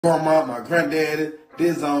grandma, my granddaddy,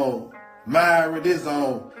 this on Myra, this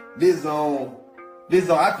on.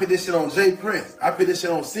 I put this shit on Jay Prince. I put this shit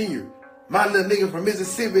on Senior. My little nigga from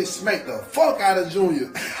Mississippi smacked the fuck out of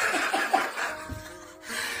Junior.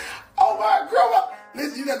 Oh my grandma.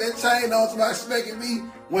 Listen, you got that chain on somebody smacking me.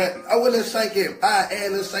 When I went to shank him, I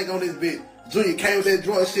had a shank on this bitch. Junior came with that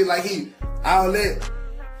joint shit like he all that.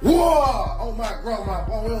 Whoa! Oh my grandma,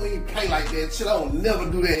 boy, we don't even play like that. Shit, I don't never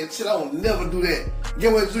do that. Shit, I don't never do that.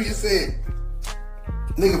 Get what Junior said?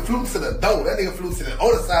 Nigga flew to the door. That nigga flew to the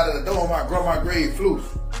other side of the door on my grandma's grave flew.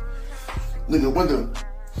 Nigga went to.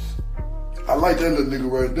 I like that little nigga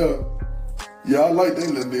right there. Yeah, I like that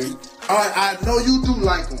little nigga. I know you do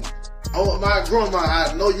like him. Oh, my grandma,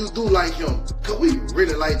 I know you do like him. Cause we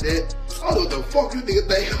really like that. I don't know what the fuck you nigga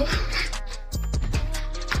think.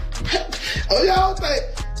 Oh, y'all think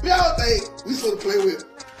we supposed to play with?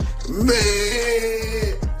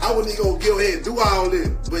 Man, I wasn't even gonna go ahead and do all this.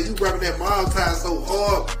 But you grabbing that mom tie so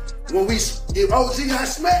hard. When we, if OG got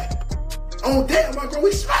smacked, on that, my girl,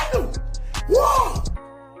 we smacked him. Whoa!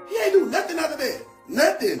 He ain't do nothing after that.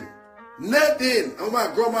 Nothing. On my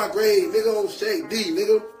grandma grave, nigga, on Shake D,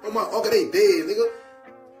 nigga. On my uncle, they dead, nigga.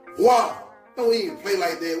 Wow. Don't even play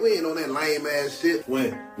like that. We ain't on that lame ass shit.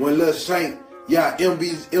 When Lil Shank, yeah,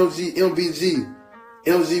 MGB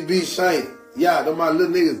Shank, yeah, them my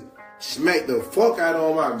little niggas smacked the fuck out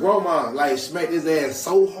of my grandma. Like, smacked his ass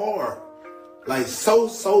so hard. Like, so,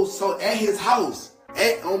 at his house.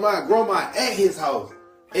 On my grandma, at his house.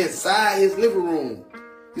 Inside his living room.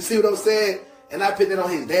 You see what I'm saying? And I put that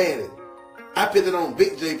on his daddy. I put it on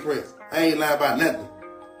Big J Prince. I ain't lying about nothing.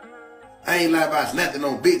 I ain't lying about nothing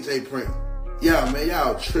on Big J Prince. Yeah, man,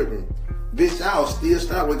 y'all tripping. Bitch, y'all still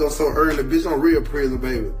start wake up so early. Bitch, I'm real prison,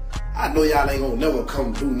 baby. I know y'all ain't gonna never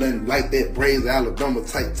come do nothing like that Brazy, Alabama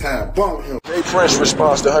type time. Bump him. Jay Prince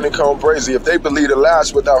responds to Honeykomb Brazy. If they believe the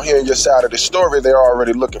lies without hearing your side of the story, they're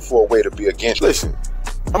already looking for a way to be against you. Listen,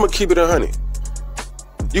 I'm gonna keep it 100.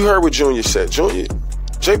 You heard what Junior said. Jay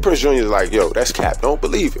Prince Jr. is like, yo, that's cap. Don't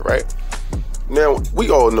believe it, right? Now, we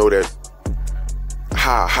all know that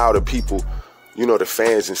how the people, you know, the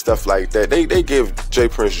fans and stuff like that, they give Jay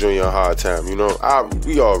Prince Jr. a hard time, you know?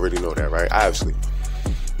 We already know that, right? Obviously.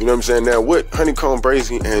 You know what I'm saying? Now, what Honeykomb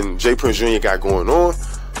Brazy and Jay Prince Jr. got going on,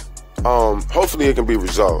 hopefully it can be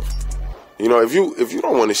resolved. You know, if you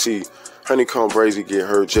don't want to see Honeykomb Brazy get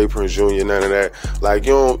hurt, Jay Prince Jr., none of that, like,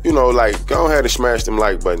 go ahead and smash them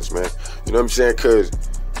like buttons, man. You know what I'm saying? Because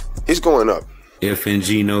it's going up.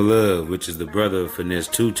 FNG No Love, which is the brother of Finesse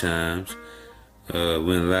 2 times,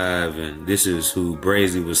 went live, and this is who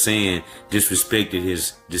Brazy was saying disrespected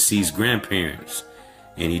his deceased grandparents.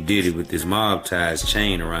 And he did it with this mob ties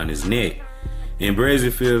chain around his neck. And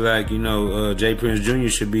Brazy feels like, you know, Jay Prince Jr.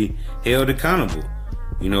 should be held accountable,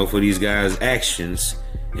 you know, for these guys' actions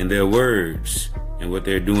and their words and what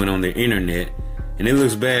they're doing on their internet. And it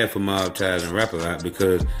looks bad for mob ties and Rap-A-Lot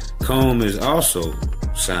because Comb is also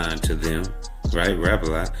signed to them, right?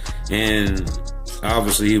 Rap-A-Lot. And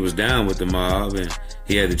obviously he was down with the mob and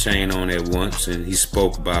he had the chain on at once and he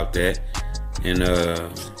spoke about that. And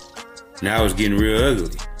now it's getting real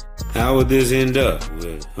ugly. How would this end up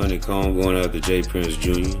with Honeykomb going after Jay Prince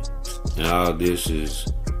Jr.? And all this is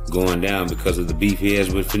going down because of the beef he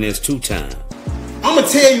has with Finesse 2 times. I'ma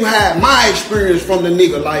tell you how my experience from the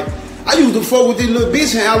nigga. Like, I used to fuck with this little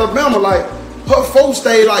bitch in Alabama. Like, her folks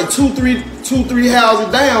stayed like two, three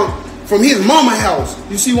houses down from his mama house.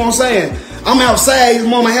 You see what I'm saying? I'm outside his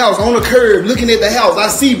mama house on the curb looking at the house. I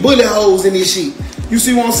see bullet holes in this shit. You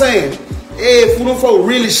see what I'm saying? Yeah, fool, them folk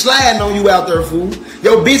really sliding on you out there, fool.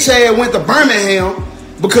 Your bitch ass went to Birmingham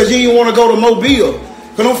because you didn't want to go to Mobile.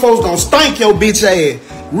 Cause them folks gonna stank your bitch ass.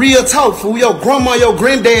 Real talk, fool. Your grandma, your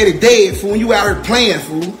granddaddy dead, fool. You out here playing,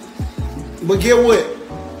 fool. But get what?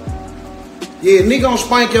 Yeah, nigga gonna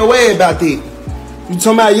spank your ass about that. You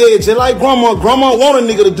talking about, yeah, just like grandma. Grandma want a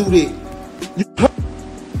nigga to do that.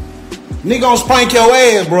 Nigga gonna spank your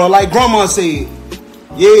ass, bro, like grandma said.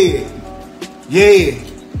 Yeah.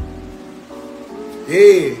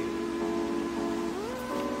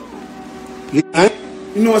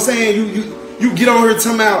 You know what I'm saying? You get on here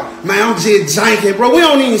talking about, man, I'm just janking, bro. We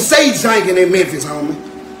don't even say janking in Memphis, homie.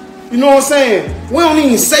 You know what I'm saying? We don't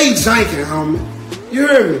even say janking, homie. You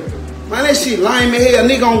heard me? Man, that shit lame as hell.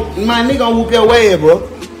 Nigga gonna whoop your ass, bro.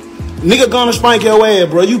 Nigga gonna spank your ass,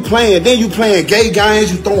 bro. You playing, then you playing gay games,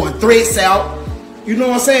 you throwing threats out. You know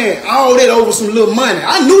what I'm saying? All that over some little money.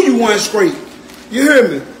 I knew you weren't straight. You heard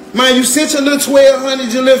me? Man, you sent your little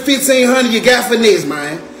 1,200, your little 1,500 you got finesse,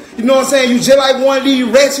 man. You know what I'm saying? You just like one of these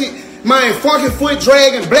ratchet Man, fucking foot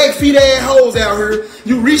dragging, black feet ass hoes out here.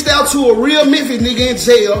 You reached out to a real Memphis nigga in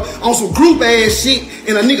jail on some group ass shit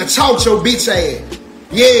and a nigga chalked your bitch ass.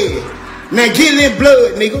 Yeah. Now get in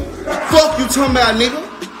blood, nigga. Fuck you talking about, nigga.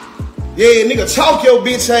 Yeah, nigga, chalk your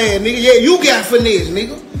bitch ass, nigga. Yeah, you got finesse,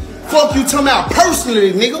 nigga. Fuck you talking about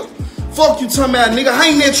personally, nigga. Fuck you talking about, nigga.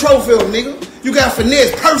 Hang that trophy up, nigga. You got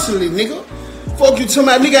finesse personally, nigga. Fuck you talking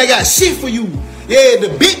about, nigga. I got shit for you. Yeah,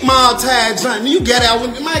 the big mob tied joint. You got out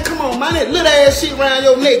with me, man. Come on, man. That little ass shit around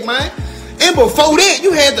your neck, man. And before that,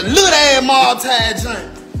 you had the little ass mob tied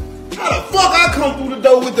joint. How the fuck I come through the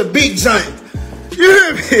door with the big joint? You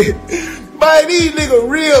hear me? Man, these niggas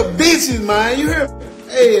real bitches, man. You hear me?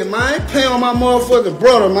 Hey, man, pay on my motherfucking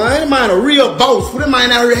brother, man. That man a real boss. That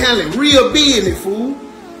man out here handling real business, fool.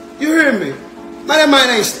 You hear me? Man, that man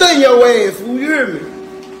ain't stun your ass, fool. You hear me?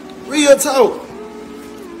 Real talk.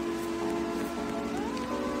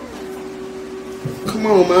 Come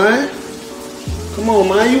on, man. Come on,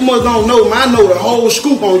 man. You must don't know, man. I know the whole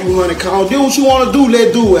scoop on you, Honeykomb. Do what you want to do,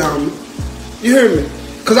 let's do it, homie. You hear me?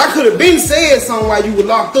 Because I could have been said something while you were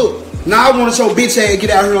locked up. Now I want to show bitch ass get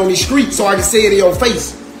out here on these streets so I can say it in your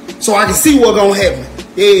face. So I can see what's gonna happen.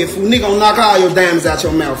 Yeah, fool, nigga gonna knock all your diamonds out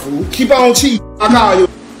your mouth, fool. Keep on cheating. Knock all your...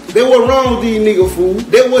 That what wrong with these niggas, fool.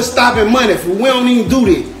 That what stopping money, fool. We don't even do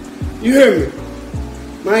that. You hear me?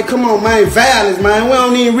 Man, come on, man. Violence, man. We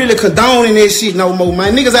don't even really condoning that shit no more,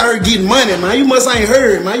 man. Niggas out here getting money, man. You must ain't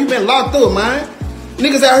heard, man. You been locked up, man.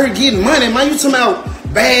 Niggas out here getting money, man. You talking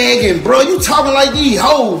about bagging, bro. You talking like these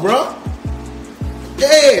hoes, bro.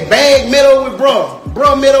 Yeah, bag met up with bro.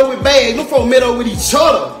 Bro met up with bag. Them folks met up with each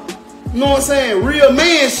other. You know what I'm saying? Real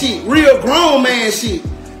man shit. Real grown man shit.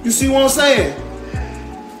 You see what I'm saying?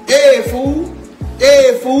 Yeah, fool.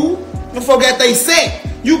 Yeah, fool. Them folks got they set.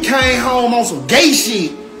 You came home on some gay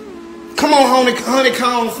shit. Come on,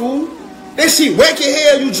 Honeykomb, fool. That shit whack your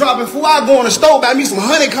hell you dropping, fool. I go in the store, buy me some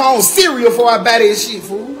Honeykomb cereal before I buy that shit,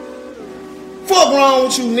 fool. Fuck wrong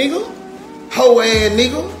with you, nigga. Hoe ass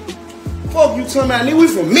nigga. Fuck you talking about, nigga. We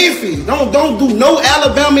from Memphis. Don't do no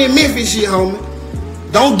Alabama and Memphis shit, homie.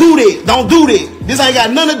 Don't do that. Don't do that. This ain't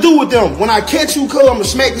got nothing to do with them. When I catch you, cuz, I'ma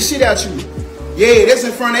smack the shit out you. Yeah, that's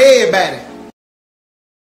in front of everybody.